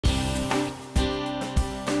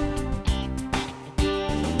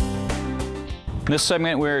In this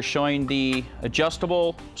segment, we're showing the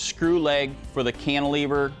adjustable screw leg for the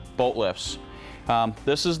cantilever boat lifts.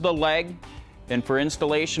 This is the leg, and for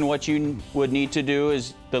installation, what you would need to do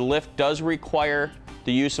is the lift does require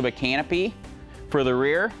the use of a canopy for the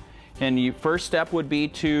rear. And your first step would be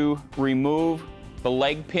to remove the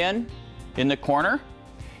leg pin in the corner,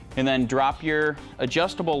 and then drop your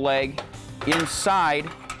adjustable leg inside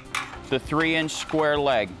the 3-inch square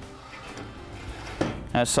leg.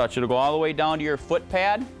 As such, it'll go all the way down to your foot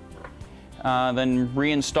pad. Then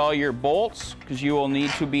reinstall your bolts, because you will need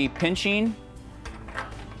to be pinching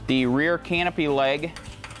the rear canopy leg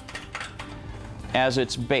as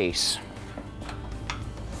its base.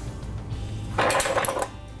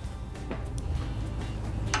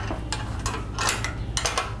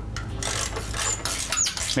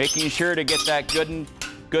 Making sure to get that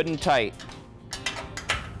good and tight.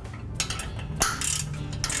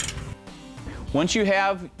 Once you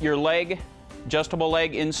have your leg, adjustable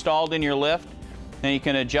leg installed in your lift, then you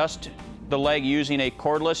can adjust the leg using a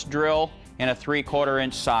cordless drill and a 3/4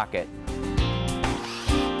 inch socket.